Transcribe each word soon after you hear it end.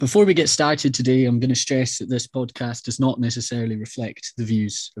Before we get started today, I'm going to stress that this podcast does not necessarily reflect the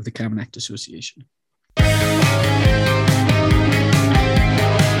views of the Camanachd Association.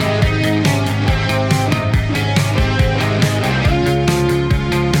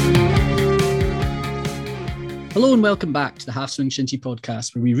 Hello and welcome back to the Half Swing Shinty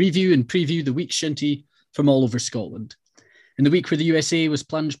podcast, where we review and preview the week's shinty from all over Scotland. In the week where the USA was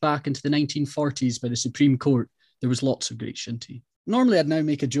plunged back into the 1940s by the Supreme Court, there was lots of great shinty. Normally, I'd now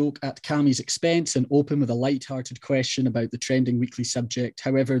make a joke at Cammie's expense and open with a light-hearted question about the trending weekly subject.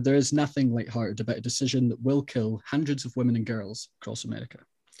 However, there is nothing light-hearted about a decision that will kill hundreds of women and girls across America.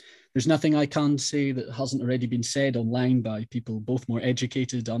 There's nothing I can say that hasn't already been said online by people both more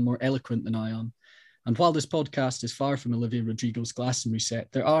educated and more eloquent than I am. And while this podcast is far from Olivia Rodrigo's Glastonbury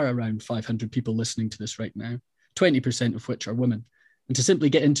set, there are around 500 people listening to this right now, 20% of which are women. And to simply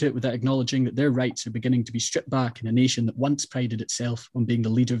get into it without acknowledging that their rights are beginning to be stripped back in a nation that once prided itself on being the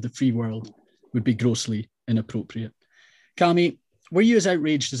leader of the free world would be grossly inappropriate. Cammie, were you as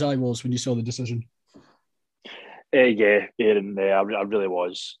outraged as I was when you saw the decision? Yeah, Aaron, I really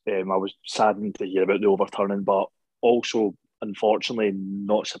was. I was saddened to hear about the overturning, but also, unfortunately,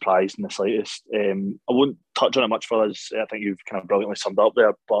 not surprised in the slightest. I won't touch on it much further. I think you've kind of brilliantly summed up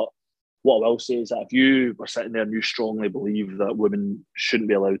there, but what I will say is that if you were sitting there and you strongly believe that women shouldn't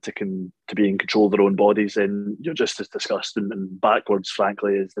be allowed to be in control of their own bodies, then you're just as disgusting and backwards,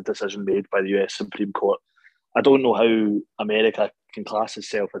 frankly, as the decision made by the US Supreme Court. I don't know how America can class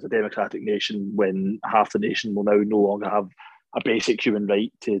itself as a democratic nation when half the nation will now no longer have a basic human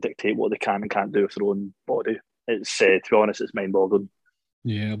right to dictate what they can and can't do with their own body. It's, to be honest, it's mind-boggling.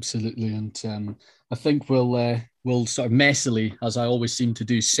 Yeah, absolutely. And I think we'll sort of messily, as I always seem to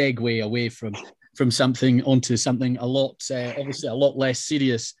do, segue away from something onto something obviously a lot less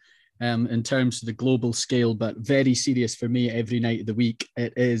serious in terms of the global scale, but very serious for me every night of the week.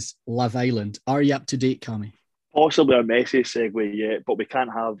 It is Love Island. Are you up to date, Cammie? Possibly a messy segue yet, but we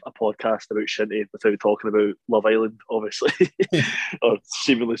can't have a podcast about shinty without talking about Love Island, obviously, or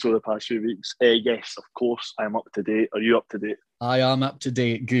seemingly so the past few weeks. Yes, of course, I'm up to date. Are you up to date? I am up to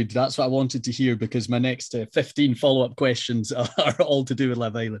date. Good. That's what I wanted to hear, because my next 15 follow-up questions are all to do with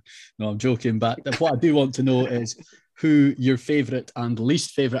Love Island. No, I'm joking, but what I do want to know is who your favourite and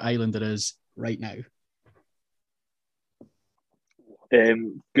least favourite islander is right now.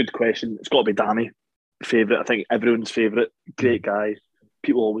 Good question. It's got to be Danny. Favourite, I think everyone's favourite. Great guy.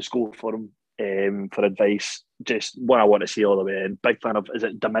 People always go for him for advice. Just one I want to see all the way in. Big fan of, is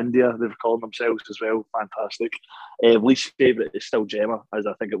it Domindia they've called themselves as well? Fantastic. Least favourite is still Gemma, as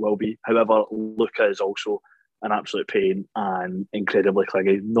I think it will be. However, Luca is also an absolute pain and incredibly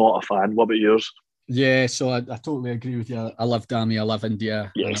clingy. Not a fan. What about yours? Yeah, so I totally agree with you. I love Dami, I love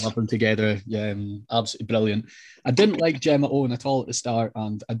India, yes. And I love them together. Yeah, absolutely brilliant. I didn't like Gemma Owen at all at the start,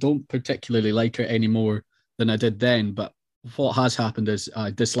 and I don't particularly like her any more than I did then. But what has happened is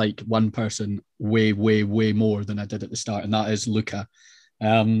I dislike one person way, way, way more than I did at the start, and that is Luca.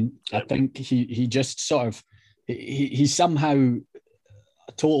 I think he just sort of, he's somehow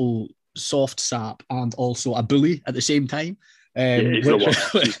a total soft sap and also a bully at the same time. He's the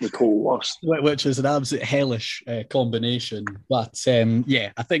worst. He's the total worst. Which is an absolute hellish combination. But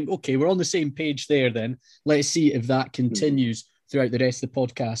I think, okay, we're on the same page there then. Let's see if that continues throughout the rest of the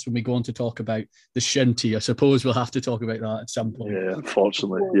podcast when we go on to talk about the shinty. I suppose we'll have to talk about that at some point. Yeah,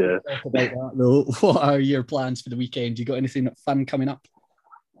 unfortunately, yeah. Talk about that, though. What are your plans for the weekend? You got anything fun coming up?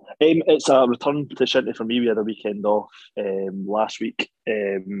 It's a return to shinty for me. We had a weekend off last week,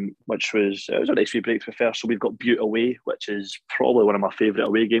 which was a nice wee break to be fair. So we've got Butte away, which is probably one of my favourite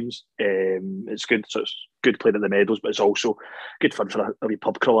away games. It's good, so it's good playing at the Meadows, but it's also good fun for a wee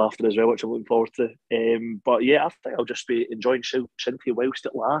pub crawl after as well, which I'm looking forward to. But yeah, I think I'll just be enjoying shinty whilst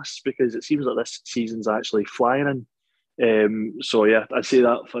it lasts, because it seems like this season's actually flying in. So yeah, I'd say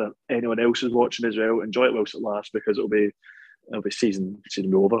that for anyone else who's watching as well. Enjoy it whilst it lasts, because it'll be season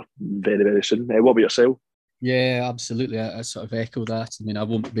over very, very soon. What about yourself? Yeah, absolutely. I sort of echo that. I mean, I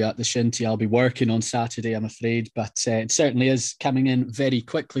won't be at the shinty. I'll be working on Saturday, I'm afraid, but it certainly is coming in very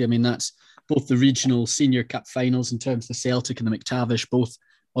quickly. I mean, that's both the regional senior cup finals in terms of the Celtic and the McTavish, both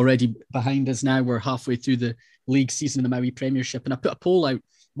already behind us now. We're halfway through the league season in the Maui Premiership, and I put a poll out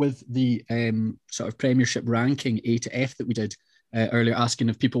with the sort of Premiership ranking A to F that we did earlier, asking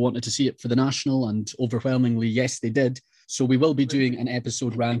if people wanted to see it for the national, and overwhelmingly, yes, they did. So we will be doing an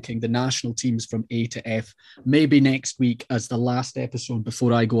episode ranking the national teams from A to F, maybe next week as the last episode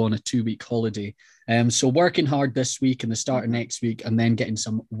before I go on a 2-week holiday. So working hard this week and the start of next week, and then getting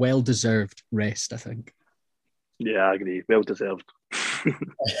some well-deserved rest, I think. Yeah, I agree. Well-deserved.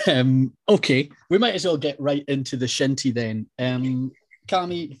 Okay, we might as well get right into the shinty then.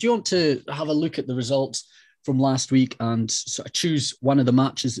 Cammy, do you want to have a look at the results from last week and sort of choose one of the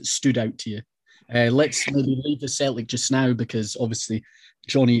matches that stood out to you? Let's maybe leave the Celtic just now, because obviously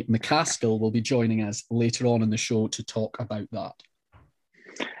Johnny McCaskill will be joining us later on in the show to talk about that.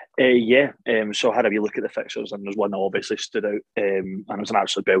 So I had a wee look at the fixtures, and there's one that obviously stood out, and it was an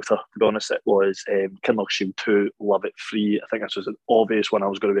absolute belter, to be honest. It was Kinloch Shield 2, Lovat 3. I think this was an obvious one I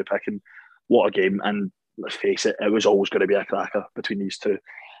was going to be picking. What a game, and let's face it, it was always going to be a cracker between these two.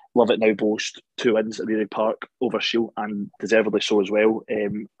 Lovat now boast 2 wins at Mary Park over Shield, and deservedly so as well.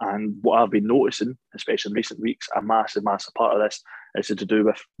 And what I've been noticing, especially in recent weeks, a massive part of this is to do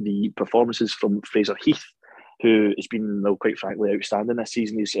with the performances from Fraser Heath, who has been, well, quite frankly, outstanding this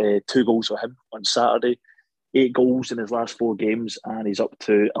season. He's 2 goals for him on Saturday, 8 goals in his last 4 games, and he's up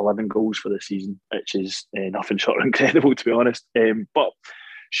to 11 goals for the season, which is nothing short of incredible, to be honest. But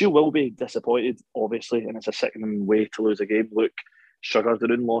she will be disappointed, obviously, and it's a sickening way to lose a game. Look,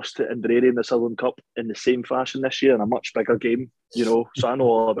 Sugardoon lost to Inverary in the Southern Cup in the same fashion this year, in a much bigger game, so I know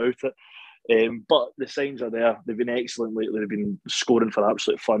all about it. But the signs are there. They've been excellent lately. They've been scoring for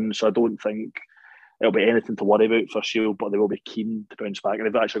absolute fun, so I don't think it'll be anything to worry about for Shield, but they will be keen to bounce back. And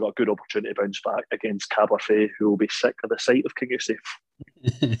they've actually got a good opportunity to bounce back against Caberfay, who will be sick of the sight of Kingussie.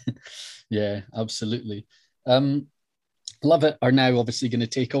 Yeah, absolutely. Lovat are now obviously going to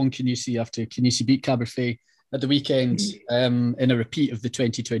take on Kingussie after Kingussie beat Caberfay at the weekend in a repeat of the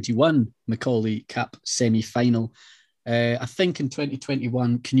 2021 Macaulay Cup semi-final. I think in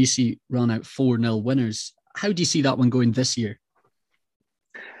 2021, Kingussie ran out 4-0 winners. How do you see that one going this year?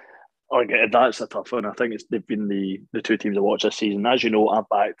 That's a tough one. I think they've been the 2 teams I watched this season. As you know, I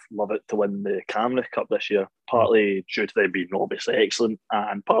backed Lovat to win the Camry Cup this year, partly due to them being obviously excellent,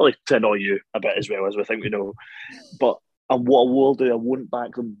 and partly to annoy you a bit as well, as we think we know. But what I will do, I won't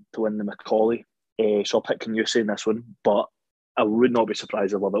back them to win the Macaulay. So I'll pick Kingussie in this one, but I would not be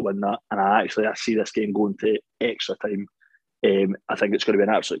surprised if Lovat win that. And I see this game going to extra time. I think it's going to be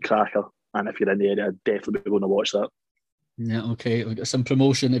an absolute cracker. And if you're in the area, I'd definitely be going to watch that. Yeah, okay. We've got some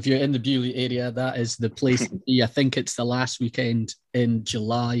promotion. If you're in the Bewley area, that is the place to be. I think it's the last weekend in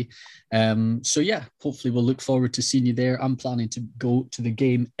July. So yeah, hopefully we'll look forward to seeing you there. I'm planning to go to the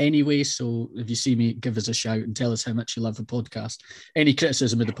game anyway. So if you see me, give us a shout and tell us how much you love the podcast. Any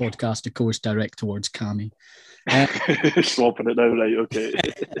criticism of the podcast, of course, direct towards Cammy. Swapping it now, right? Okay.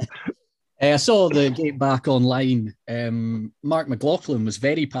 I saw the game back online. Mark McLaughlin was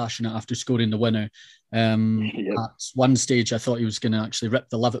very passionate after scoring the winner. At one stage, I thought he was going to actually rip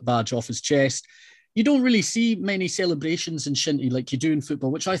the Lovat badge off his chest. You don't really see many celebrations in Shinty like you do in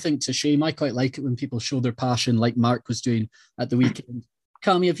football, which I think is a shame. I quite like it when people show their passion like Mark was doing at the weekend.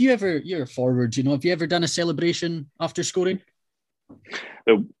 Cammy, you're a forward, have you ever done a celebration after scoring?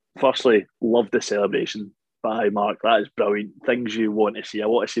 Well, firstly, love the celebration by Mark. That is brilliant. Things you want to see. I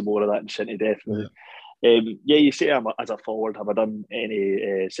want to see more of that in Shinty, definitely. You say as a forward, have I done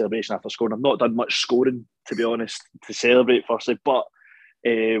any celebration after scoring? I've not done much scoring, to be honest, to celebrate firstly, but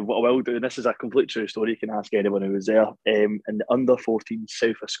what I will do, and this is a complete true story, you can ask anyone who was there, in the under-14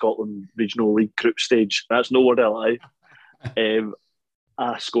 South of Scotland Regional League group stage, that's no word of a lie,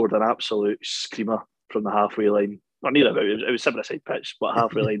 I scored an absolute screamer from the halfway line. Not near about it was 7-a-side pitch, but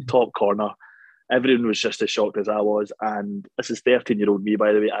halfway line, top corner. Everyone was just as shocked as I was, and this is 13-year-old me,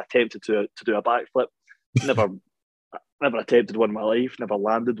 by the way. I attempted to do a backflip. Never attempted one in my life, never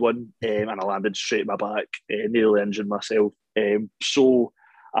landed one, and I landed straight in my back, nearly injured myself. So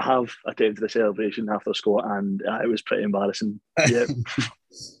I have attempted a celebration after score, and it was pretty embarrassing. Yeah.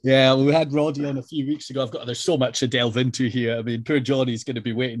 Yeah, we had Roddy on a few weeks ago. There's so much to delve into here. I mean, poor Johnny's going to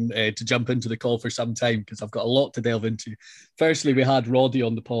be waiting to jump into the call for some time because I've got a lot to delve into. Firstly, we had Roddy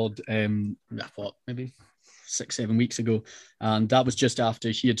on the pod, maybe 6-7 weeks ago, and that was just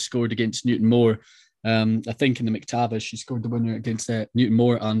after he had scored against Newton Moore. I think in the McTavish, he scored the winner against Newton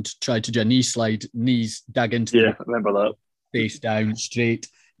Moore and tried to do a knee slide, knees dug into I remember that. Face down, straight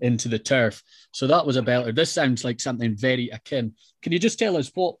into the turf. So that was a belter. This sounds like something very akin. Can you just tell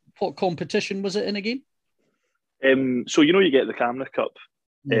us what competition was it in again? So you get the Camry Cup.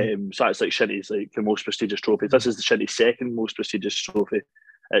 So it's like Shinty's like the most prestigious trophy. This is the Shinty's second most prestigious trophy.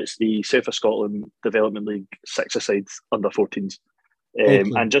 It's the South of Scotland Development League 6-a-side under-14s.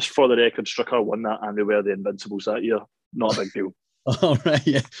 And just for the record, Stricker won that, and they were the Invincibles that year. Not a big deal. All right,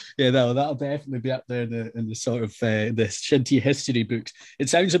 yeah, that'll definitely be up there in the sort of the Shinty history books. It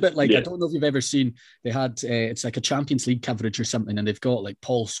sounds a bit like, I don't know if you've ever seen, they had it's like a Champions League coverage or something, and they've got like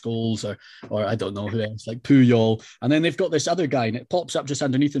Paul Scholes or I don't know who else, like Puyol, and then they've got this other guy, and it pops up just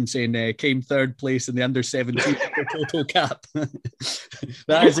underneath him saying came third place in the under-17 total cap.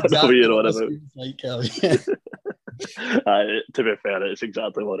 That is exactly what it seems like. To be fair, it's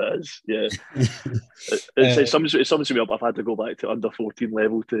exactly what it is. Yeah, Uh, it sums me up. I've had to go back to under 14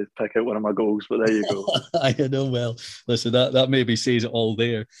 level to pick out one of my goals, but there you go. I know. Well, listen, that maybe says it all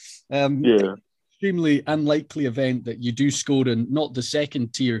there. Yeah. Extremely unlikely event that you do score in not the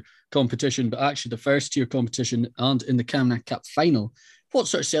second tier competition, but actually the first tier competition and in the Camanachd Cup final. What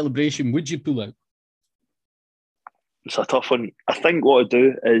sort of celebration would you pull out? It's a tough one. I think what I'd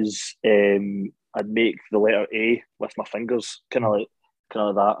do is I'd make the letter A with my fingers, kind of like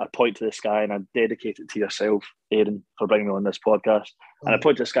that. I'd point to the sky and I'd dedicate it to yourself, Aaron, for bringing me on this podcast. And I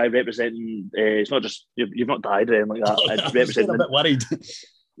point to the sky representing. It's not just you've not died or anything like that. It's representing a bit worried.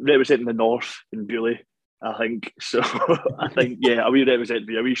 Representing the north in Beauly, I think. So I think a wee represent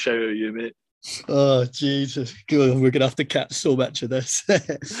me, a wee shout out to you, mate. Oh Jesus! We're gonna have to cut so much of this.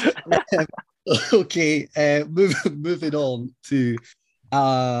 Okay, moving on to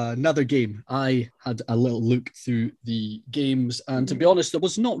another game. I had a little look through the games, and to be honest, there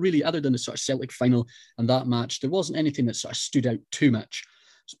was not really, other than the sort of Celtic final and that match, there wasn't anything that sort of stood out too much.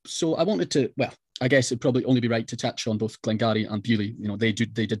 So I wanted to, well, I guess it'd probably only be right to touch on both Glengarry and Beauly. You know, they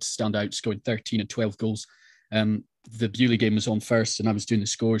did stand out, scoring 13 and 12 goals. The Beauly game was on first, and I was doing the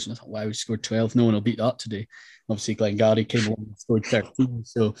scores, and I thought, wow, we scored 12. No one will beat that today. Obviously, Glengarry came along and scored 13.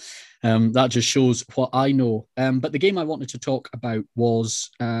 So that just shows what I know. But the game I wanted to talk about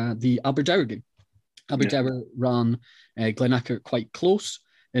was the Aberdour game. Aberdour ran Glenacher quite close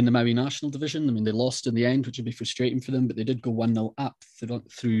in the Maui National Division. I mean, they lost in the end, which would be frustrating for them, but they did go 1-0 up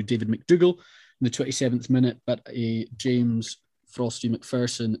through David McDougall in the 27th minute, but a James Frosty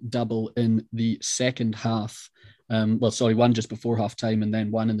McPherson double in the second half. One just before half time and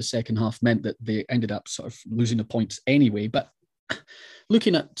then one in the second half meant that they ended up sort of losing the points anyway. But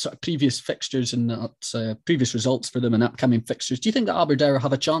looking at sort of previous fixtures and previous results for them and upcoming fixtures, do you think that Aberdour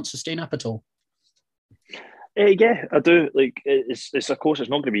have a chance of staying up at all? Yeah, I do. Like, it's of course it's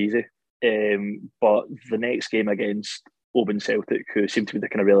not going to be easy, but the next game against Oban Celtic, who seem to be the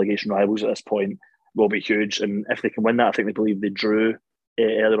kind of relegation rivals at this point, will be huge. And if they can win that, I think they believe they drew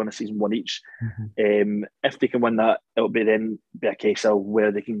earlier on the season, one each. If they can win that, it'll be a case of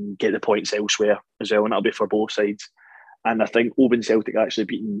where they can get the points elsewhere as well, and that'll be for both sides. And I think Oban Celtic actually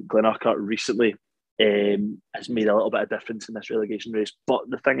beating Glenurquhart recently has made a little bit of difference in this relegation race. But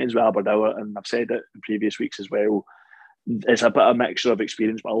the thing is with Aberdour, and I've said it in previous weeks as well, it's a bit of a mixture of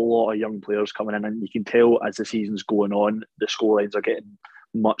experience, but a lot of young players coming in, and you can tell as the season's going on, the scorelines are getting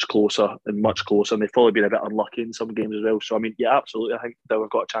much closer, and they've probably been a bit unlucky in some games as well. So I mean, yeah, absolutely, I think they've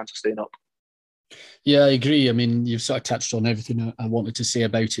got a chance of staying up. Yeah, I agree. I mean, you've sort of touched on everything I wanted to say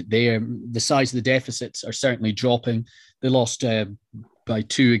about it there. The size of the deficits are certainly dropping. They lost by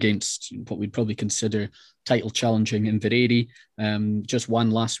 2 against what we'd probably consider title challenging Inveraray. Just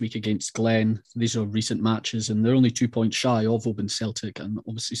won last week against Glen. These are recent matches, and they're only 2 points shy of Oban Celtic, and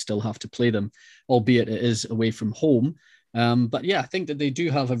obviously still have to play them, albeit it is away from home. But yeah, I think that they do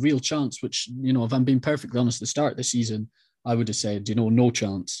have a real chance, which, you know, if I'm being perfectly honest, at the start of the season, I would have said, you know, no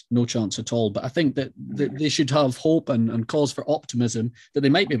chance at all. But I think that they should have hope and cause for optimism that they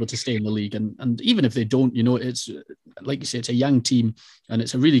might be able to stay in the league. And even if they don't, you know, it's like you say, it's a young team, and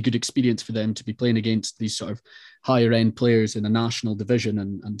it's a really good experience for them to be playing against these sort of higher end players in a national division.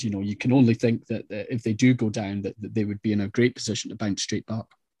 And you know, you can only think that if they do go down, that they would be in a great position to bounce straight back.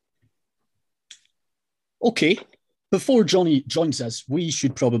 Okay. Before Johnny joins us, we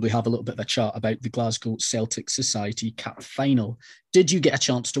should probably have a little bit of a chat about the Glasgow Celtic Society Cup final. Did you get a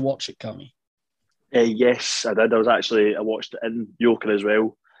chance to watch it, Carmi? Yes, I did. I watched it in Yoker as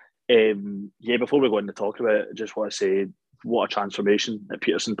well. Before we go into talk about it, I just want to say what a transformation at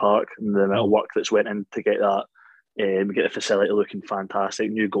Peterson Park and the amount of work that's went in to get that. Get the facility looking fantastic,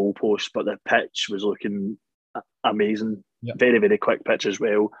 new goalposts, but the pitch was looking amazing. Yep. Very, very quick pitch as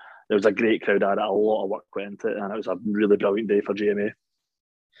well. There was a great crowd at it, a lot of work went into it, and it was a really brilliant day for GMA.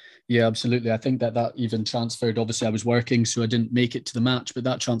 Yeah, absolutely. I think that even transferred. Obviously, I was working, so I didn't make it to the match, but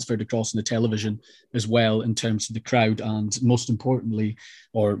that transferred across on the television as well in terms of the crowd, and most importantly,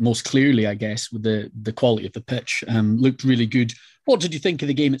 or most clearly, I guess, with the quality of the pitch. Looked really good. What did you think of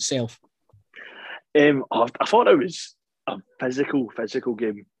the game itself? I thought it was a physical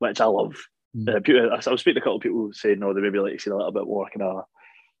game, which I love. I was speaking to a couple of people saying, no, they maybe like to see a little bit more kind of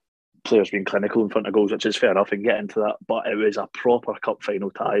players being clinical in front of goals, which is fair enough, and get into that. But it was a proper cup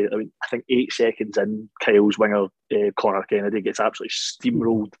final tie. I mean, I think 8 seconds in, Kyle's winger, Connor Kennedy, gets absolutely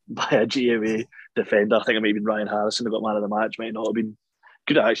steamrolled by a GMA defender. I think it might have been Ryan Harrison who got man of the match. Might not have been.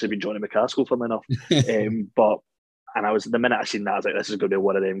 Could have actually been Johnny McCaskill, funnily enough. The minute I seen that, I was like, this is going to be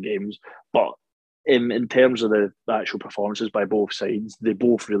one of them games. But in terms of the actual performances by both sides, they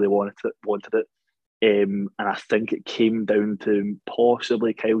both really wanted it. And I think it came down to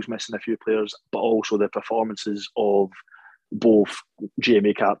possibly Kyle's missing a few players, but also the performances of both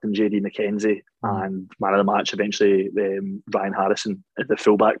GMA captain JD McKenzie and man of the match eventually Ryan Harrison at the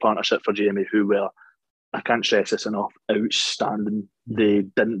fullback partnership for GMA, who were, I can't stress this enough, outstanding. They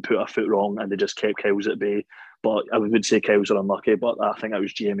didn't put a foot wrong and they just kept Kyle's at bay. But I would say Kyle's are unlucky, but I think it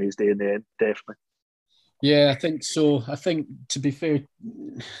was GMA's day in the end, definitely. Yeah, I think so. I think, to be fair,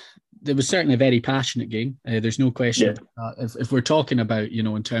 there was certainly a very passionate game. There's no question about that. If we're talking about,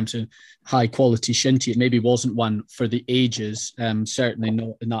 in terms of high quality shinty, it maybe wasn't one for the ages. Certainly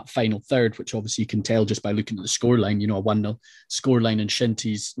not in that final third, which obviously you can tell just by looking at the scoreline. A 1-0 scoreline in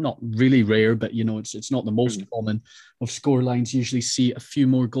shinty's not really rare, but it's not the most common of scorelines. Usually see a few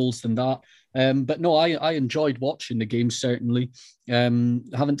more goals than that. But no, I enjoyed watching the game, certainly. I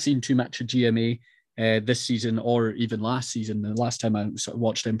haven't seen too much of GMA this season or even last season. The last time I sort of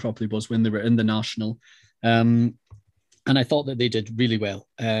watched them properly was when they were in the National. And I thought that they did really well.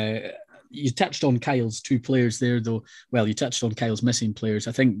 You touched on Kyle's two players there, though. Well, you touched on Kyle's missing players.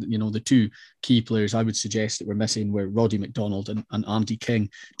 I think, the two key players I would suggest that were missing were Roddy McDonald and Andy King,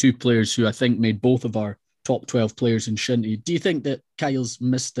 two players who I think made both of our top 12 players in shinty. Do you think that Kyle's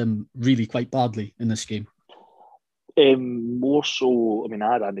missed them really quite badly in this game? More so,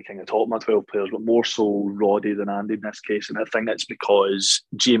 I had Andy King at top of my 12 players, but more so Roddy than Andy in this case. And I think it's because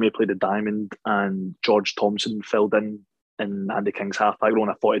GMA played a diamond and George Thompson filled in Andy King's half-back role,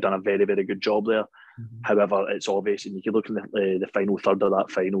 and I thought he'd done a very, very good job there. However, it's obvious, and you can look in the final third of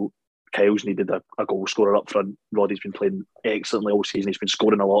that final, Kyle's needed a goal scorer up front. Roddy's been playing excellently all season. He's been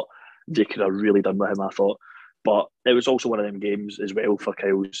scoring a lot. They could have really done with him, I thought. But it was also one of them games as well for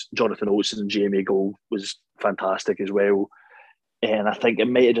Kyle's. Jonathan Oates' GMA goal was fantastic as well. And I think it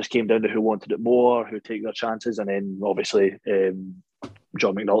might have just came down to who wanted it more, who take their chances. And then obviously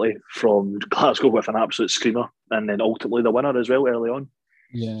John McNulty from Glasgow with an absolute screamer. And then ultimately the winner as well early on.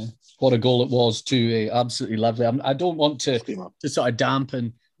 Yeah, what a goal it was too. Absolutely lovely. I don't want to sort of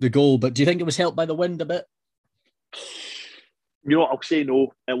dampen the goal, but do you think it was helped by the wind a bit? I'll say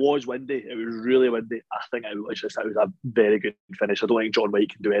no. It was windy. It was really windy. I think it was a very good finish. I don't think John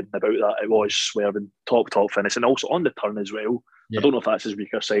White can do anything about that. It was swerving, top finish, and also on the turn as well. Yeah. I don't know if that's his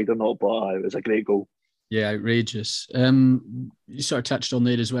weaker side or not, but it was a great goal. Yeah, outrageous. You sort of touched on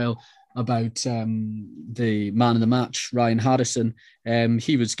there as well about the man of the match, Ryan Harrison.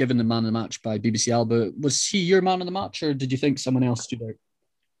 He was given the man of the match by BBC Alba. Was he your man of the match, or did you think someone else stood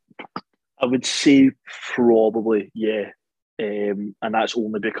out? I would say probably, yeah. And that's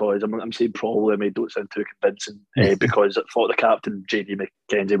only because I'm saying probably, I mean, don't sound too convincing, because I thought the captain, JD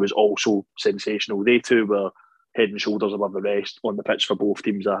McKenzie, was also sensational. They two were head and shoulders above the rest on the pitch for both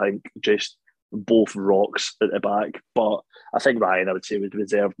teams, I think. Just both rocks at the back. But I think Ryan, I would say, was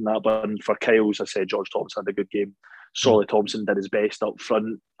reserved in that. But for Kyle's, I said George Thompson had a good game. Solly Thompson did his best up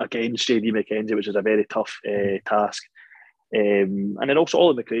front against JD McKenzie, which is a very tough task. And then also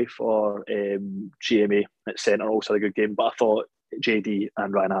Ollie McRae for GMA at centre also had a good game, but I thought JD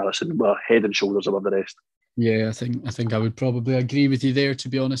and Ryan Harrison were head and shoulders above the rest. Yeah, I think I would probably agree with you there, to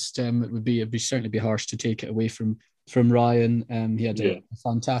be honest. It'd certainly be harsh to take it away from Ryan. He had a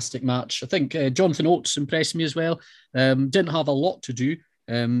fantastic match. I think Jonathan Oates impressed me as well. Didn't have a lot to do,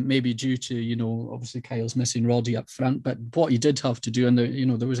 maybe due to, obviously Kyle's missing Roddy up front, but what he did have to do, and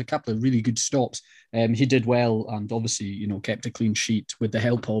there was a couple of really good stops. He did well, and obviously, kept a clean sheet with the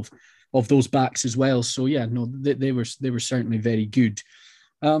help of those backs as well. So yeah, no, they were certainly very good.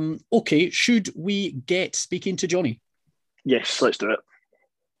 Okay, should we get speaking to Johnny? Yes, let's do it.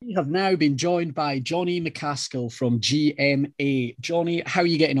 We have now been joined by Johnny McCaskill from GMA. Johnny, how are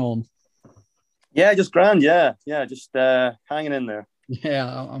you getting on? Yeah, just grand. Yeah, just hanging in there. Yeah,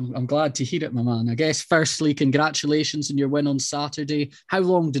 I'm glad to hear it, my man. I guess firstly, congratulations on your win on Saturday. How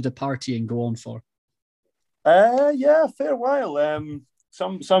long did the partying go on for? Yeah, a fair while.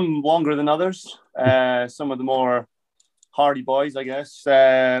 Some longer than others. Some of the more hardy boys, I guess.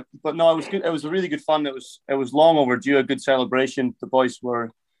 But no, it was good. It was a really good fun. It was long overdue. A good celebration. The boys were,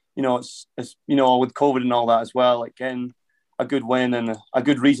 it's with COVID and all that as well. Like getting a good win and a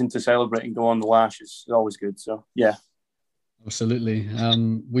good reason to celebrate and go on the lash is always good. So yeah. Absolutely.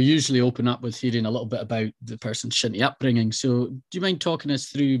 We usually open up with hearing a little bit about the person's shinty upbringing. So do you mind talking us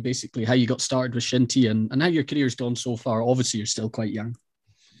through basically how you got started with shinty and how your career's gone so far? Obviously, you're still quite young.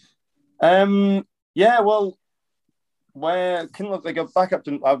 Yeah, well, kind of like back up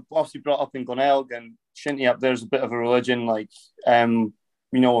to, I've obviously brought up in Glenelg, and shinty up there's a bit of a religion, like,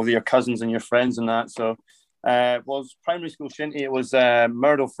 with your cousins and your friends and that. So was primary school shinty. It was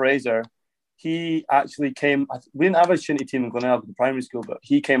Murdo Fraser. He actually came. We didn't have a shinty team in Glenelg in primary school, but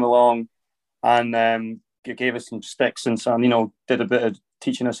he came along and gave us some sticks and some, did a bit of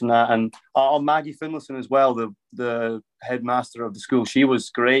teaching us and that. And Maggie Finlayson as well, the headmaster of the school, she was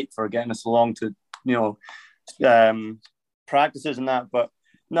great for getting us along to, practices and that. But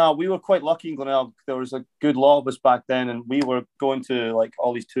no, we were quite lucky in Glenelg. There was a good lot of us back then, and we were going to like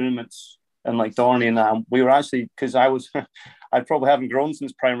all these tournaments and like Dorney and that. And we were actually, because I probably haven't grown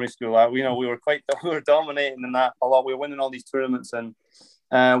since primary school. We were dominating in that a lot. We were winning all these tournaments, and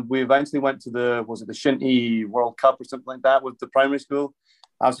we eventually went to the Shinty World Cup or something like that with the primary school.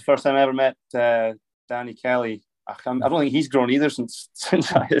 That was the first time I ever met Danny Kelly. I don't think he's grown either since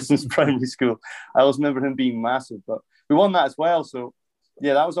primary school. I always remember him being massive, but we won that as well. So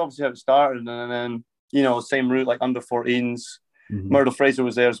yeah, that was obviously how it started. And then, same route, like under 14s. Mm-hmm. Myrtle Fraser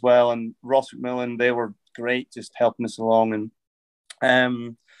was there as well, and Ross McMillan. They were great, just helping us along.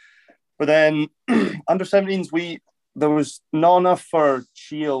 And but then under 17s, there was not enough for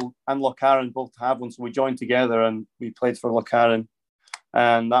Shield and Lochcarron both to have one, so we joined together and we played for Lochcarron,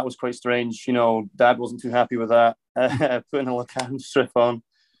 and that was quite strange. Dad wasn't too happy with that, putting a Lochcarron strip on.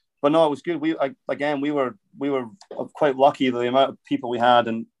 But no, it was good. We were quite lucky the amount of people we had,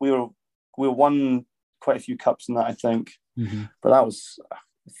 and we won quite a few cups in that, I think. Mm-hmm. But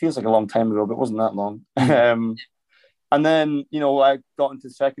it feels like a long time ago, but it wasn't that long. Mm-hmm. And then, I got into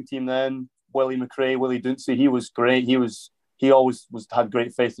the second team then. Willie Duntsey, he was great. He always had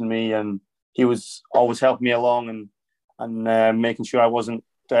great faith in me, and he was always helping me along and making sure I wasn't.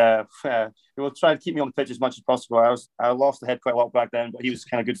 He was trying to keep me on the pitch as much as possible. I lost the head quite a lot back then, but he was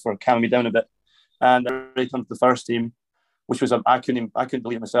kind of good for calming me down a bit. And I really come to the first team, which was I couldn't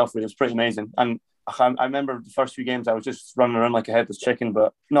believe it myself. Really, it was pretty amazing. And I remember the first few games I was just running around like a headless chicken.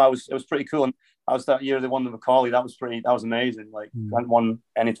 But no, it was pretty cool. And I was that year they won the Macaulay. That was amazing. Like I hadn't won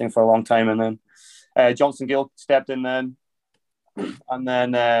anything for a long time. And then Johnson Gill stepped in then, and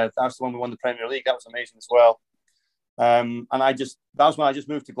then that's the one we won the Premier League. That was amazing as well. And that was when I just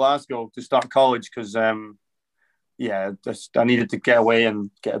moved to Glasgow to start college because I needed to get away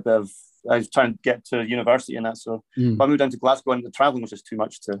and get a bit of. I was trying to get to university and that, so I moved down to Glasgow, and the traveling was just too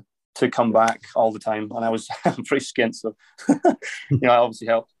much to come back all the time, and I was pretty skint, so it obviously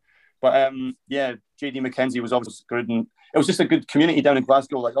helped. But JD McKenzie was obviously good, and it was just a good community down in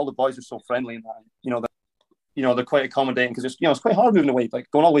Glasgow. Like all the boys are so friendly, and they're quite accommodating because it's quite hard moving away.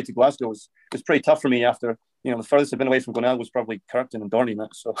 Like going all the way to Glasgow was pretty tough for me after. The furthest I've been away from Glenelg was probably Kirkton and Dorney now.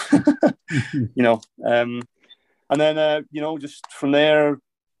 So and then just from there.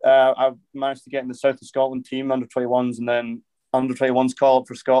 I managed to get in the South of Scotland team under 21s, and then under 21s call up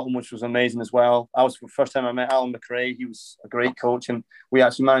for Scotland, which was amazing as well. That was the first time I met Alan McRae. He was a great coach, and we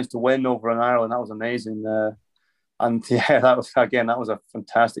actually managed to win over in Ireland. That was amazing. That was a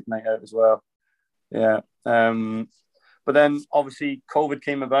fantastic night out as well. Yeah. But then obviously COVID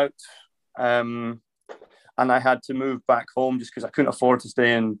came about, and I had to move back home just because I couldn't afford to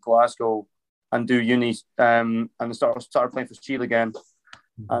stay in Glasgow and do uni. And I started playing for Shield again.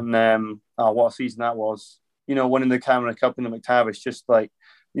 And what a season that was. Winning the Cameron Cup in the McTavish, just like,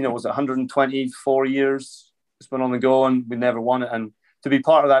 was it 124 years it's been on the go, and we never won it. And to be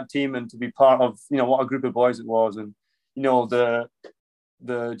part of that team and to be part of, what a group of boys it was. And, the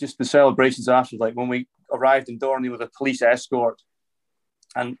celebrations after, like when we arrived in Dorney with a police escort.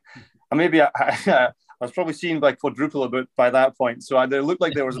 And maybe I was probably seen by quadruple about by that point. So there looked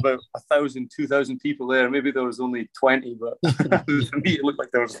like there was about 1,000, 2,000 people there. Maybe there was only 20, but to me it looked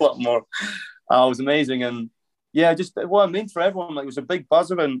like there was a lot more. It was amazing. And yeah, just what I mean for everyone, like it was a big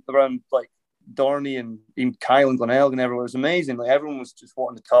buzz around like Dorney and even Kyle and Glenelg and everyone. It was amazing. Like everyone was just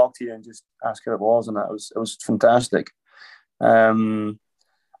wanting to talk to you and just ask how it was, and it was fantastic. And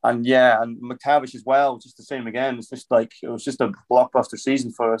McTavish as well, just the same again. It's just like it was just a blockbuster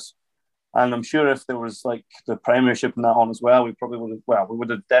season for us. And I'm sure if there was like the Premiership and that on as well, we would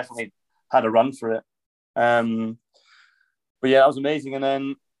have definitely had a run for it. But yeah, that was amazing. And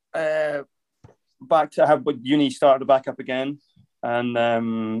then back to how uni started back up again,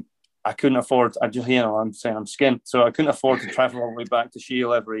 and I couldn't afford. I'm saying I'm skint, so I couldn't afford to travel all the way back to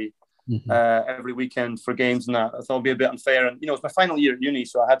Shield every weekend for games and that. I thought it'd be a bit unfair. And it's my final year at uni,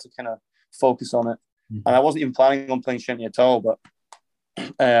 so I had to kind of focus on it. Mm-hmm. And I wasn't even planning on playing shinty at all, but.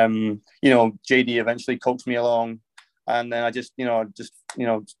 JD eventually coaxed me along, and then I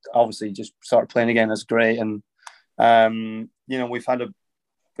obviously just started playing again. That's great, and we've had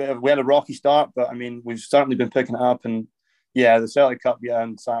we had a rocky start, but I mean we've certainly been picking it up, and the Celtic Cup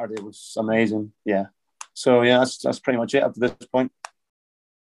on Saturday was amazing. So that's pretty much it up to this point.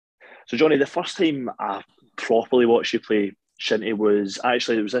 So Johnny, the first time I properly watched you play shinty was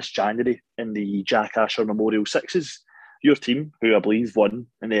this January in the Jack Asher Memorial Sixes. your team, who I believe won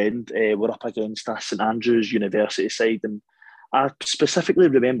in the end, were up against a St Andrews University side, and I specifically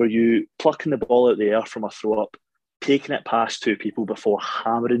remember you plucking the ball out of the air from a throw up, taking it past two people before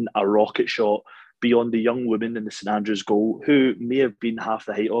hammering a rocket shot beyond the young woman in the St Andrews goal, who may have been half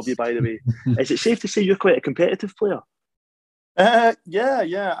the height of you, by the way. Is it safe to say you're quite a competitive player?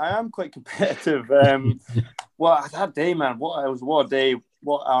 Yeah, I am quite competitive. Well, that day, man, what a day!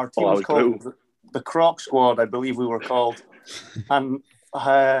 What our team was called, the Croc Squad, I believe we were called, and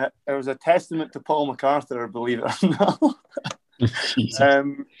it was a testament to Paul MacArthur, believe it or not.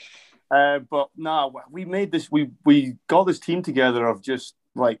 But no, we made this. We got this team together of just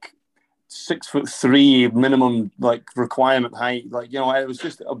like 6'3" minimum like requirement height. Like, you know, it was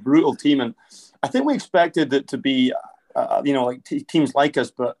just a brutal team, and I think we expected it to be, you know, like teams like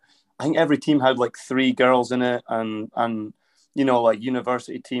us, but I think every team had like 3 girls in it, and you know, like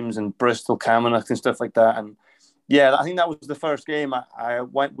university teams and Bristol, Camanachd and stuff like that. And yeah, I think that was the first game.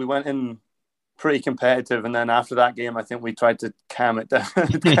 We went in pretty competitive, and then after that game, I think we tried to calm it down, a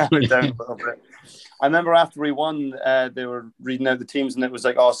little bit. I remember after we won, they were reading out the teams, and it was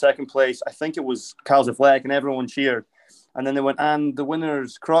like, oh, second place, I think it was Calzafleck, and everyone cheered. And then they went, and the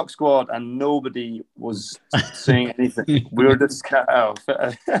winners, Croc Squad, and nobody was saying anything. We were just,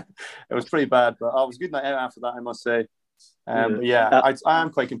 it was pretty bad, but I was good night out after that, I must say. But yeah, I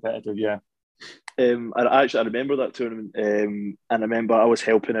am quite competitive, yeah. I remember that tournament, and I remember I was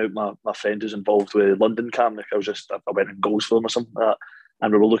helping out my friend who's involved with London Camanachd. I went in goals for them or something like that,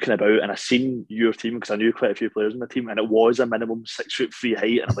 and we were looking about, and I seen your team because I knew quite a few players in the team, and it was a minimum 6'3"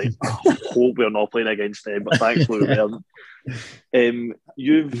 height, and I'm like, I hope we're not playing against them, but thankfully we weren't.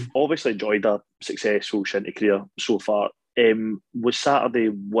 You've obviously enjoyed a successful shinty career so far. Was Saturday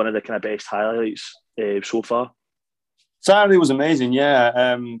one of the kind of best highlights so far? Saturday was amazing,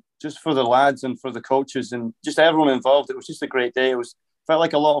 yeah. Just for the lads and for the coaches and just everyone involved, it was just a great day. It felt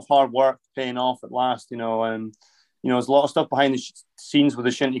like a lot of hard work paying off at last, you know, and you know, there's a lot of stuff behind the scenes with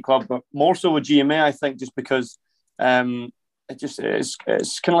the Shinty Club, but more so with GMA, I think, just because it's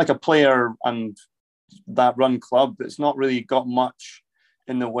kind of like a player and that run club that's not really got much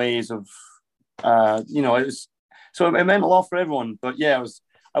in the ways of, you know, so it meant a lot for everyone. But yeah,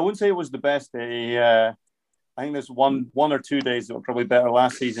 I wouldn't say it was the best day. I think there's one or 2 days that were probably better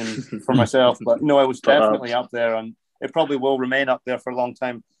last season for myself, but no, it was definitely up there, and it probably will remain up there for a long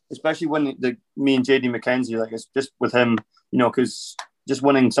time, especially when me and JD McKenzie, like, it's just with him, you know, because just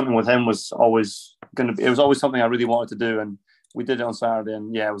winning something with him was always something I really wanted to do, and we did it on Saturday,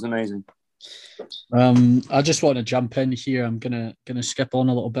 and yeah, it was amazing. I just want to jump in here. I'm gonna skip on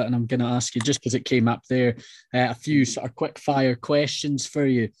a little bit, and I'm gonna ask you, just because it came up there, a few sort of quick fire questions for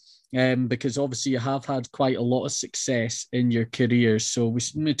you. Because obviously you have had quite a lot of success in your career. So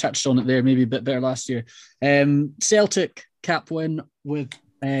we touched on it there, maybe a bit better last year. Celtic cap win with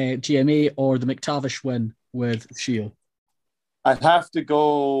GMA or the McTavish win with Shield? I'd have to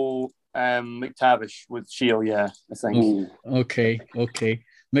go McTavish with Shield, yeah, I think. Ooh, okay.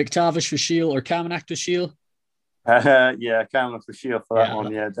 McTavish with Shield or Camanachd with Shield? Yeah, Camanachd for Shield for that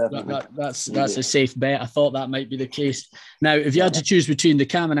one. Yeah, definitely. That's a safe bet. I thought that might be the case. Now, if you had to choose between the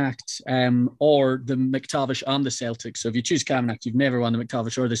Camanachd or the McTavish and the Celtic, so if you choose Camanachd, you've never won the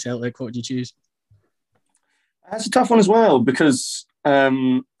McTavish or the Celtic, what would you choose? That's a tough one as well, because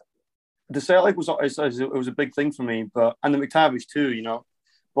the Celtic was a big thing for me, and the McTavish too. You know,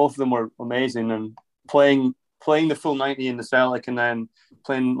 both of them were amazing, and playing the full 90 in the Celtic, and then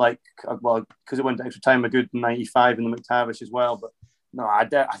playing because it went to extra time, a good 95 in the McTavish as well. But no, I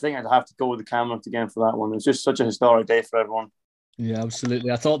think I'd have to go with the Camanachd again for that one. It's just such a historic day for everyone. Yeah,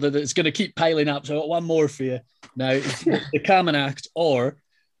 absolutely. I thought that it's going to keep piling up, so I got one more for you. Now, the Camanachd or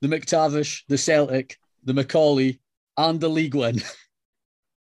the McTavish, the Celtic, the Macaulay, and the league win.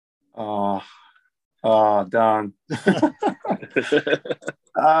 Oh, darn.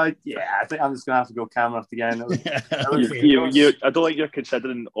 Yeah, I think I'm just going to have to go Camanachd again. I don't think you're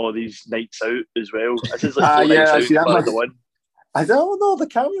considering all these nights out as well. This is like 4 nights out the win. I don't know. The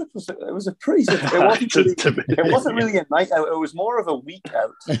Camanachd was a pretty. It wasn't really a night out. It was more of a week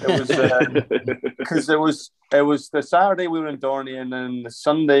out. It was because it was the Saturday we were in Dorney, and then the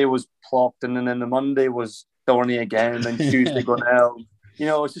Sunday was Plocked, and then the Monday was Dorney again, and then Tuesday Glenelg. You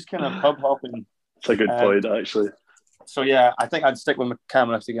know, it's just kind of pub hopping. It's a good point, actually. So yeah, I think I'd stick with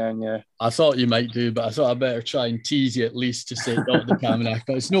Camanachd again. Yeah, I thought you might do, but I thought I'd better try and tease you at least to say not the Camanachd,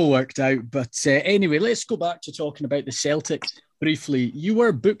 but it's no worked out. But anyway, let's go back to talking about the Celtic briefly. You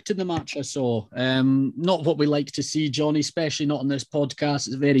were booked in the match, I saw. Not what we like to see, Johnny, especially not on this podcast.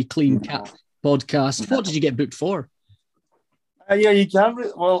 It's a very clean cat podcast. What did you get booked for? Yeah, you can.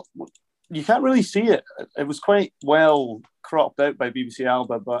 Well, you can't really see it. It was quite well cropped out by BBC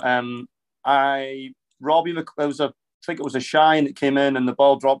Alba, but I think it was a shine that came in and the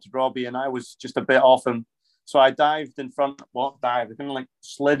ball dropped to Robbie and I was just a bit off him. So I dived in front, I kind of like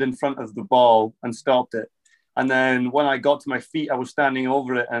slid in front of the ball and stopped it. And then when I got to my feet, I was standing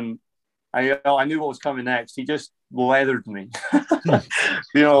over it and I knew what was coming next. He just leathered me.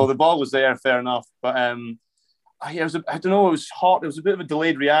 The ball was there, fair enough. But I don't know, it was hot. It was a bit of a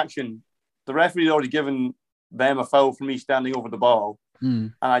delayed reaction. The referee had already given them a foul for me standing over the ball.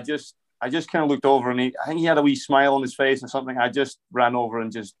 And I just kind of looked over and I think he had a wee smile on his face or something. I just ran over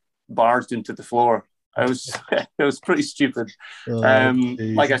and just barged into the floor. It was pretty stupid.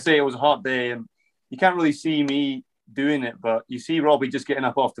 Like I say, it was a hot day and you can't really see me doing it, but you see Robbie just getting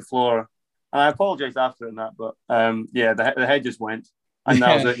up off the floor. And I apologized after it and that, but the head just went. And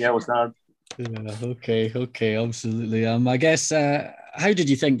that was it. Yeah, it was hard. Yeah, okay, absolutely. I guess, how did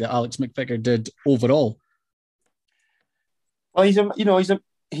you think that Alex McVicker did overall? Well, he's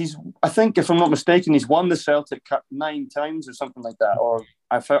I think, if I'm not mistaken, he's won the Celtic Cup 9 times or something like that. Or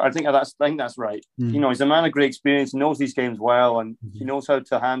I think that's right. He's a man of great experience. He knows these games well, and he knows how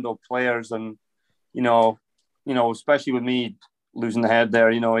to handle players. And especially with me losing the head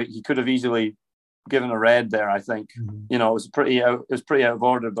there, he could have easily given a red there. I think it was pretty out of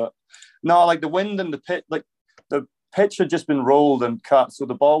order. But no, like the wind and the pit, like the pitch had just been rolled and cut, so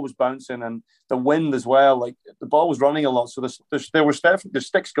the ball was bouncing, and the wind as well. Like the ball was running a lot, so there's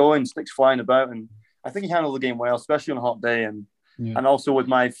sticks flying about, and I think he handled the game well, especially on a hot day, and also with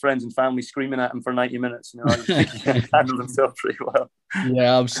my friends and family screaming at him for 90 minutes. I think he handled himself pretty well.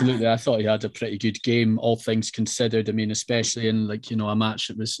 Yeah, absolutely. I thought he had a pretty good game, all things considered. I mean, especially in a match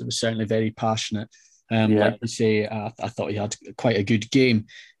that was certainly very passionate. Like you say, I thought he had quite a good game.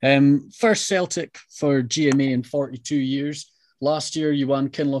 First Celtic for GMA in 42 years. Last year, you won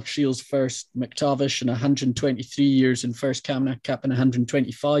Kinloch Shields first, McTavish in 123 years, and first Camanachd Cup in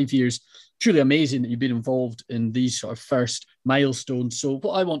 125 years. Truly amazing that you've been involved in these sort of first milestones. So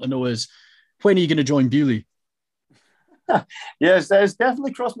what I want to know is, when are you going to join Bewley? Yes, that has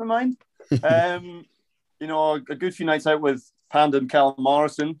definitely crossed my mind. A good few nights out with Panda and Callum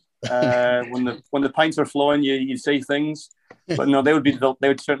Morrison. When the pints are flowing, you say things, but no, they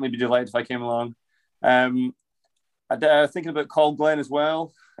would certainly be delighted if I came along. I'm thinking about Col Glen as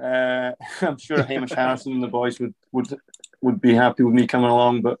well. I'm sure Hamish Harrison and the boys would be happy with me coming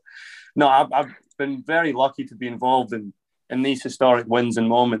along. But no, I've been very lucky to be involved in these historic wins and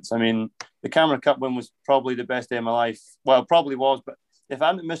moments. I mean, the Camanachd Cup win was probably the best day of my life. Well, it probably was, but if I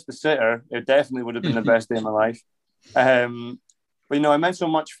hadn't missed the sitter, it definitely would have been the best day of my life. But I meant so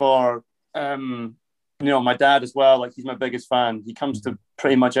much for my dad as well. Like, he's my biggest fan. He comes to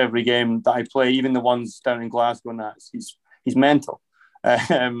pretty much every game that I play, even the ones down in Glasgow and that. He's mental.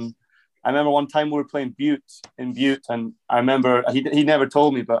 I remember one time we were playing Butte, and I remember he never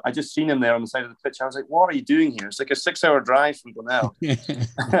told me, but I just seen him there on the side of the pitch. I was like, "What are you doing here?" It's like a 6-hour drive from Glenelg.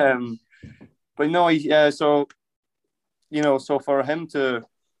 But no, so for him to,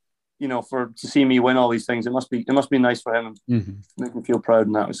 to see me win all these things, it must be nice for him and make me feel proud,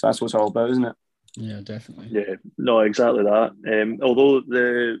 and that's what it's all about, isn't it? Yeah, definitely. Yeah, no, exactly that. Although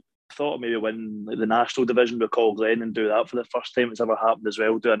the thought of maybe win the national division with Col Glen and do that for the first time it's ever happened as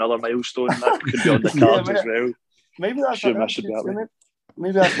well, do another milestone that could be on the cards as well. Maybe that's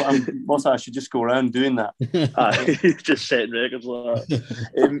maybe that's what I should just go around doing that. Just setting records like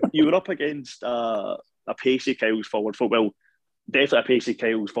that. You were up against a pacey Kyles forward foot. Well, definitely a pacey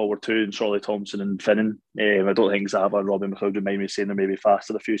Kyles forward too, and Solly Thompson and Finnan. I don't think Zava and Robbie McLeod would mind me saying they're maybe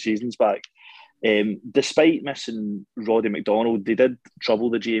faster a few seasons back. Despite missing Roddy McDonald, they did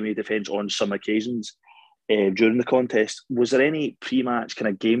trouble the GMA defence on some occasions during the contest. Was there any pre-match kind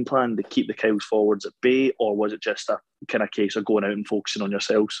of game plan to keep the Kyles forwards at bay, or was it just a kind of case of going out and focusing on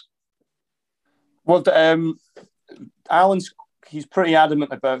yourselves? Well, Alan's he's pretty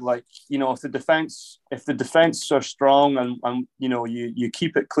adamant about, like, if the defense are strong and you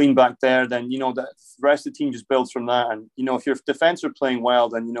keep it clean back there, then the rest of the team just builds from that. And if your defense are playing well,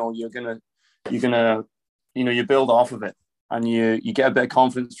 then you build off of it, and you get a bit of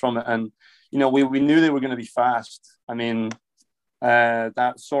confidence from it. And we knew they were going to be fast. I mean,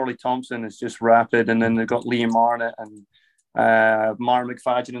 that Solly Thompson is just rapid, and then they've got Liam Arnott and Martin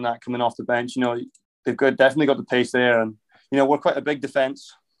McFadden and that coming off the bench. They've definitely got the pace there, and we're quite a big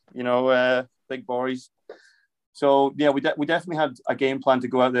defense. Big boys. So yeah, we definitely had a game plan to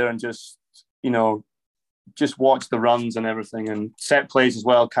go out there and just watch the runs and everything, and set plays as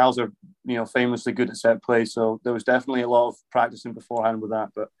well. Cals are, famously good at set plays, so there was definitely a lot of practicing beforehand with that.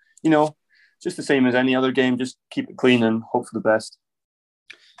 But, just the same as any other game, just keep it clean and hope for the best.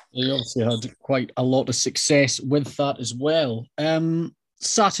 They obviously had quite a lot of success with that as well.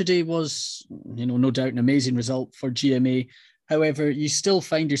 Saturday was, no doubt an amazing result for GMA. However, you still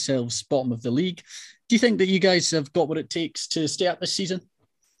find yourselves bottom of the league. Do you think that you guys have got what it takes to stay up this season?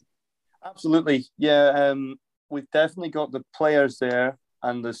 Absolutely. Yeah, we've definitely got the players there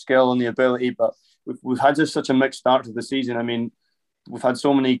and the skill and the ability, but we've had just such a mixed start to the season. I mean, we've had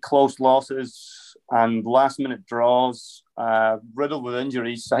so many close losses and last-minute draws, riddled with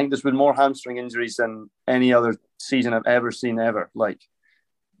injuries. I think there's been more hamstring injuries than any other season I've ever seen ever. Like,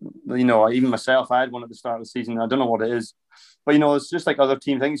 even myself, I had one at the start of the season. I don't know what it is. But, it's just like other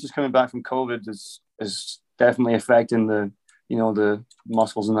teams. I think it's just coming back from COVID is definitely affecting the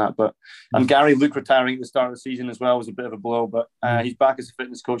muscles and that. But and Gary Luke retiring at the start of the season as well was a bit of a blow. But he's back as a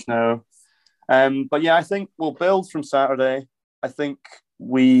fitness coach now. But yeah, I think we'll build from Saturday. I think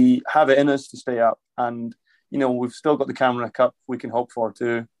we have it in us to stay up, and we've still got the Cameron Cup we can hope for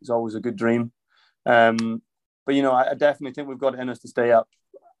too. It's always a good dream. But I definitely think we've got it in us to stay up.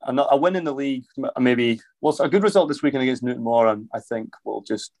 A win in the league, maybe. Well, a good result this weekend against Newton Moore, and I think we'll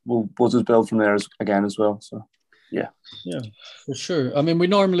just build from there again as well. So. Yeah, for sure. I mean, we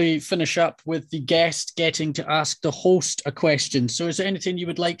normally finish up with the guest getting to ask the host a question. So is there anything you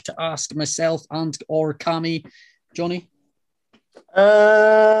would like to ask myself and or Cami, Johnny?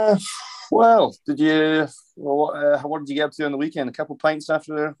 Well, what did you get up to on the weekend? A couple of pints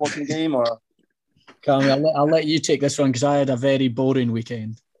after watching the game, or? Cami, I'll let you take this one because I had a very boring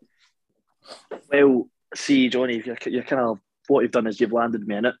weekend. Well, see, Johnny, you're kind of what you've done is you've landed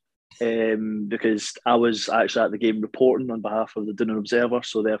me in it. Because I was actually at the game reporting on behalf of the Dunoon Observer,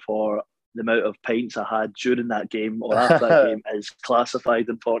 so therefore the amount of pints I had during that game or after that game is classified.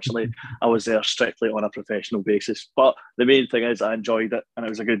 Unfortunately, I was there strictly on a professional basis. But the main thing is I enjoyed it and it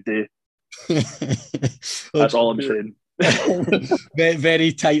was a good day. That's all I'm saying. Very,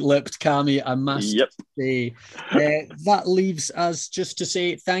 very tight-lipped, Cami, I must say. That leaves us just to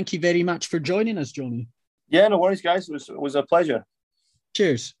say thank you very much for joining us, Johnny. Yeah, no worries, guys. It was a pleasure.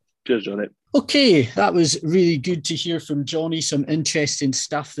 Cheers. Cheers, Johnny. Okay, that was really good to hear from Johnny. Some interesting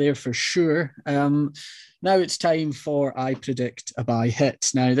stuff there for sure. Now it's time for I Predict a Buy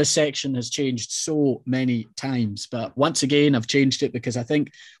Hit. Now, this section has changed so many times, but once again, I've changed it because I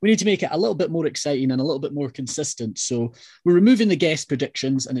think we need to make it a little bit more exciting and a little bit more consistent. So we're removing the guest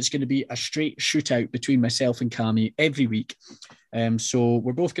predictions, and it's going to be a straight shootout between myself and Cami every week. So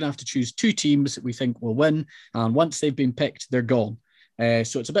we're both going to have to choose two teams that we think will win, and once they've been picked, they're gone.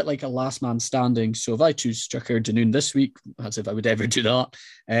 So it's a bit like a last man standing. So if I choose Stricker Dunoon this week, as if I would ever do that,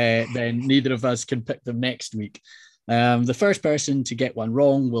 then neither of us can pick them next week. The first person to get one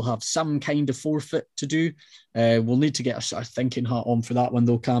wrong will have some kind of forfeit to do. We'll need to get a thinking hat on for that one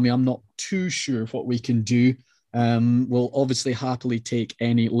though, Cami. I'm not too sure what we can do. We'll obviously happily take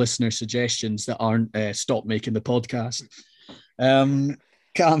any listener suggestions that aren't stop making the podcast.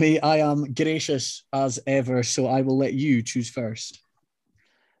 Cami, I am gracious as ever, so I will let you choose first.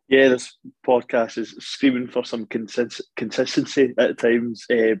 Yeah, this podcast is screaming for some consistency at times,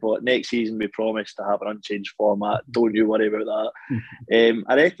 but next season we promise to have an unchanged format. Don't you worry about that.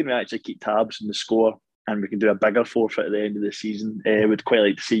 I reckon we actually keep tabs on the score and we can do a bigger forfeit at the end of the season. We'd quite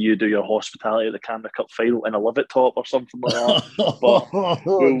like to see you do your hospitality at the Canada Cup final in a livet top or something like that.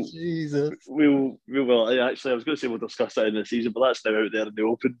 But Jesus. We will. Actually, I was going to say we'll discuss that in the season, but that's now out there in the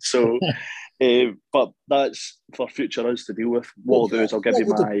open. So, but that's for future us to deal with. What I'll do is I'll give you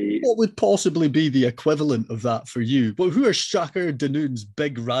my... What would possibly be the equivalent of that for you? Well, who are Stricker Dunoon's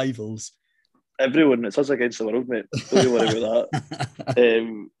big rivals? Everyone. It's us against the world, mate. Don't you worry about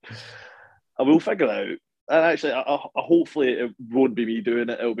that. I will figure it out. And actually, I hopefully it won't be me doing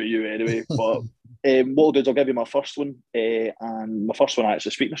it. It'll be you anyway. But what I'll do is I'll give you my first one. And my first one,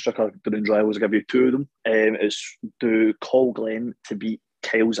 actually, speaking of Stricker Dunoon's rivals, I'll give you two of them. It's to Call Glen to beat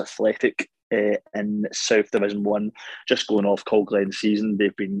Kyle's Athletic in South Division 1. Just going off Call Glen's season,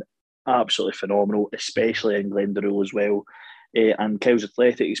 they've been absolutely phenomenal, especially in Glendalough as well. And Kyle's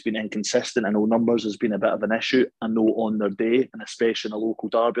Athletic has been inconsistent. I know numbers has been a bit of an issue. I know on their day, and especially in a local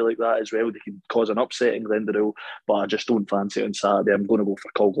derby like that as well, they can cause an upset in Glendalough, but I just don't fancy it on Saturday. I'm going to go for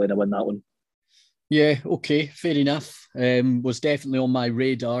Call Glen and win that one. Yeah, okay, fair enough. Was definitely on my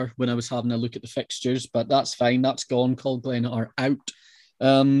radar when I was having a look at the fixtures, but that's fine. That's gone. Call Glen are out.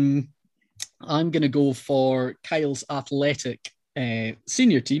 I'm going to go for Kyle's Athletic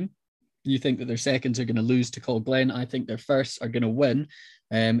senior team. You think that their seconds are going to lose to Call Glen. I think their firsts are going to win.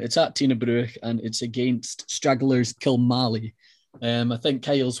 It's at Tina Bruch and it's against Stragglers Kilmally. I think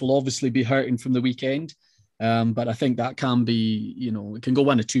Kyle's will obviously be hurting from the weekend, but I think that can be, it can go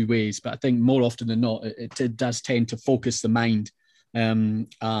one of two ways. But I think more often than not, it does tend to focus the mind and,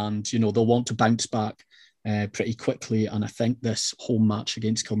 you know, they'll want to bounce back pretty quickly. And I think this home match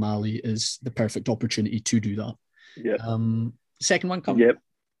against Kilmally is the perfect opportunity to do that. Yeah. Second one, come. Yep.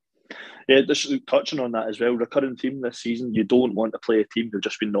 Yeah, just touching on that as well, recurring theme this season, you don't want to play a team who've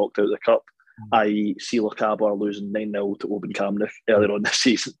just been knocked out of the cup, i.e. Seal Cabra losing 9-0 to Oban Camnock earlier on this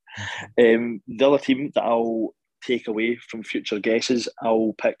season. The other team that I'll take away from future guesses,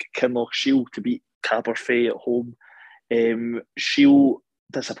 I'll pick Kinloch Shield to beat Caberfay at home. Shield,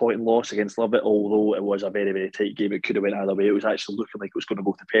 disappointing loss against Lovat, although it was a very, very tight game. It could have went either way. It was actually looking like it was going to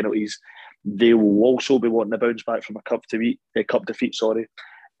go to penalties. They will also be wanting to bounce back from a cup defeat.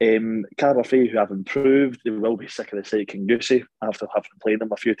 Caberfay, who have improved, they will be sick of the sight of Kingussie after having played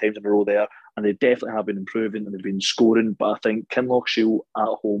them a few times in a row there, and they definitely have been improving and they've been scoring. But I think Kinloch Shield at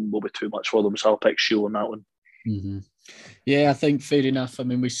home will be too much for them, so I'll pick Shield on that one. Mm-hmm. Yeah, I think fair enough. I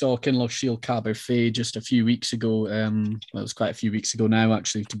mean, we saw Kinloch Shield Caberfay just a few weeks ago. Well, it was quite a few weeks ago now,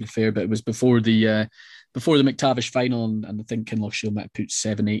 actually, to be fair, but it was before the McTavish final, and I think Kinloch Shield might have put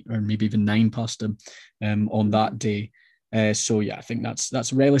 7, 8, or maybe even 9 past them on that day. So yeah, I think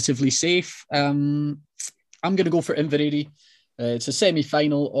that's relatively safe. I'm going to go for Inveraray. It's a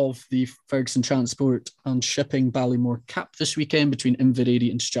semi-final of the Ferguson Transport and Shipping Ballymore Cup this weekend between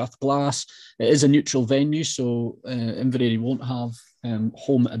Inveraray and Strathglass. It is a neutral venue, so Inveraray won't have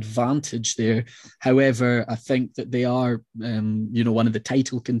home advantage there. However, I think that they are, one of the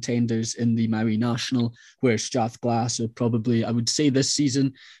title contenders in the Maui National, where Strathglass are probably, I would say this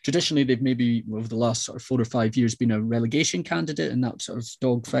season, traditionally they've maybe over the last sort of 4 or 5 years been a relegation candidate in that sort of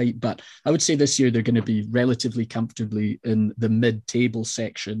dogfight, but I would say this year they're going to be relatively comfortably in the mid-table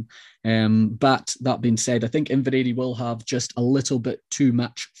section. But that being said, I think Inveraray will have just a little bit too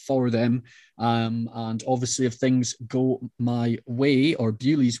much for them. And obviously, if things go my way or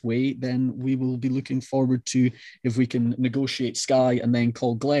Bewley's way, then we will be looking forward to, if we can negotiate Skye and then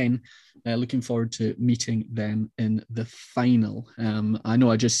call Glen, looking forward to meeting them in the final. I know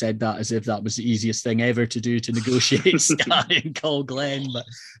I just said that as if that was the easiest thing ever to do, to negotiate Skye and call Glen, but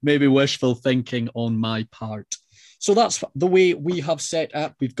maybe wishful thinking on my part. So that's the way we have set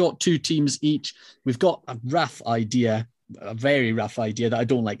up. We've got 2 teams each. We've got a very rough idea that I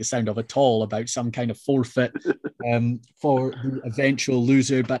don't like the sound of at all, about some kind of forfeit for the eventual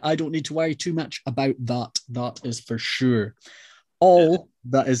loser, but I don't need to worry too much about that. That is for sure. All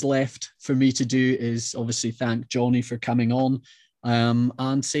that is left for me to do is obviously thank Johnny for coming on,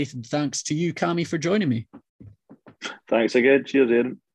 and say thanks to you, Cammy, for joining me. Thanks again. Cheers, Aaron.